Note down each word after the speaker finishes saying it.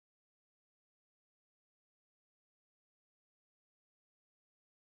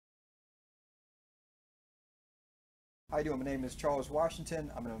How you doing? My name is Charles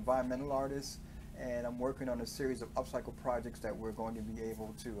Washington. I'm an environmental artist, and I'm working on a series of upcycle projects that we're going to be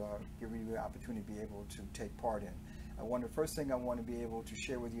able to give you the opportunity to be able to take part in. One of the first thing I want to be able to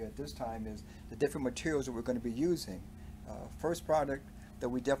share with you at this time is the different materials that we're going to be using. First product that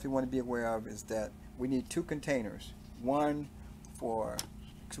we definitely want to be aware of is that we need two containers. One for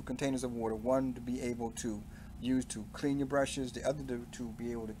 2 containers of water, one to be able to use to clean your brushes, the other to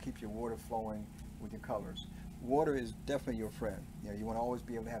be able to keep your water flowing with your colors. Water is definitely your friend. You want to always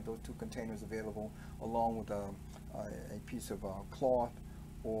be able to have those 2 containers available, along with a piece of cloth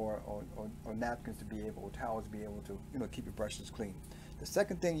or napkins to be able, or towels to be able to keep your brushes clean. The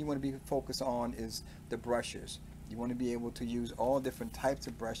second thing you want to be focused on is the brushes. You want to be able to use all different types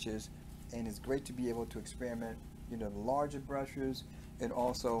of brushes, and it's great to be able to experiment. The larger brushes and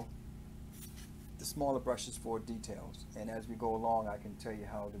also the smaller brushes for details. And as we go along, I can tell you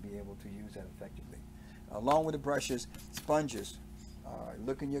how to be able to use that effectively. Along with the brushes, sponges.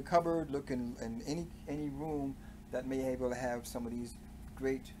 Look in your cupboard, look in any room that may be able to have some of these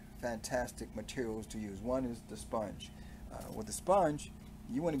great, fantastic materials to use. One is the sponge. With the sponge,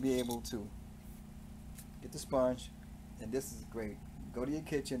 you want to be able to get the sponge, and this is great. Go to your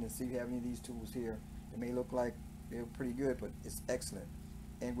kitchen and see if you have any of these tools here. It may look like they're pretty good, but it's excellent.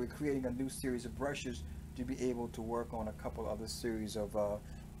 And we're creating a new series of brushes to be able to work on a couple other series of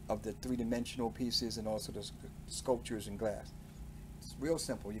the three-dimensional pieces and also the sculptures in glass. It's real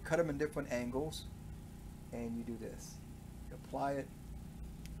simple. You cut them in different angles and you do this. You apply it.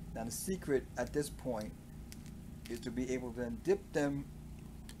 Now the secret at this point is to be able to then dip them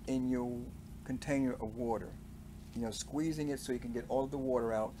in your container of water. Squeezing it so you can get all of the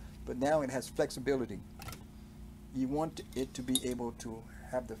water out, but now it has flexibility. You want it to be able to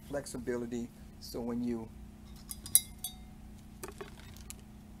have the flexibility, so when you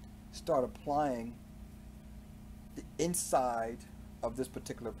start applying the inside of this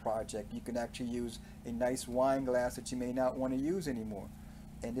particular project, you can actually use a nice wine glass that you may not want to use anymore,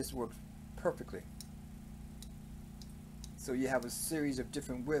 and this works perfectly. So you have a series of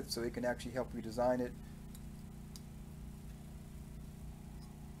different widths, so it can actually help you design it.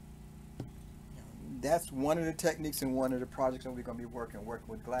 That's one of the techniques and one of the projects that we're going to be working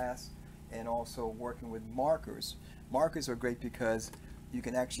with glass, and also working with markers. Markers are great because you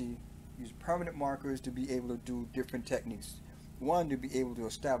can actually use permanent markers to be able to do different techniques. One, to be able to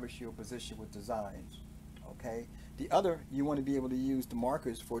establish your position with designs. Okay. The other, you want to be able to use the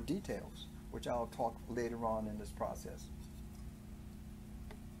markers for details, which I'll talk later on in this process.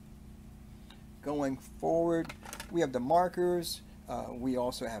 Going forward, we have the markers. We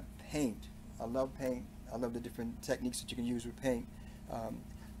also have paint. I love paint. I love the different techniques that you can use with paint.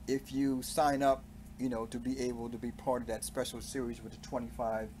 If you sign up, to be able to be part of that special series with the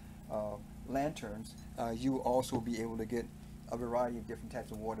 25 lanterns, you will also be able to get a variety of different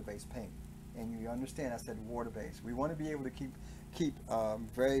types of water-based paint. And you understand, I said water-based. We want to be able to keep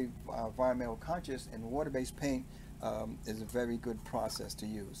very environmental conscious, and water-based paint is a very good process to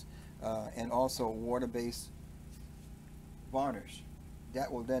use. And also water-based varnish. That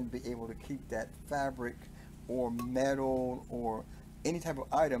will then be able to keep that fabric or metal or any type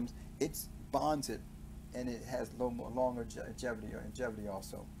of items. It bonds it, and it has longer longevity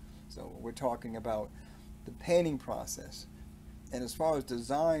also. So we're talking about the painting process. And as far as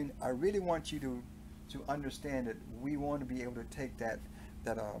design, I really want you to understand that we want to be able to take that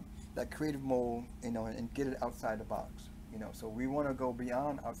creative mold, and get it outside the box. So we want to go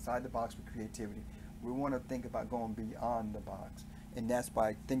beyond outside the box with creativity. We want to think about going beyond the box. And that's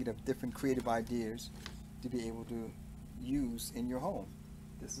by thinking of different creative ideas to be able to use in your home.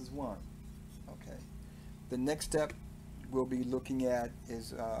 This is one. Okay. The next step we'll be looking at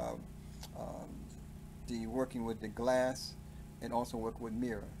is the working with the glass, and also work with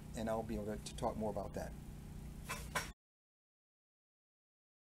mirror. And I'll be able to talk more about that.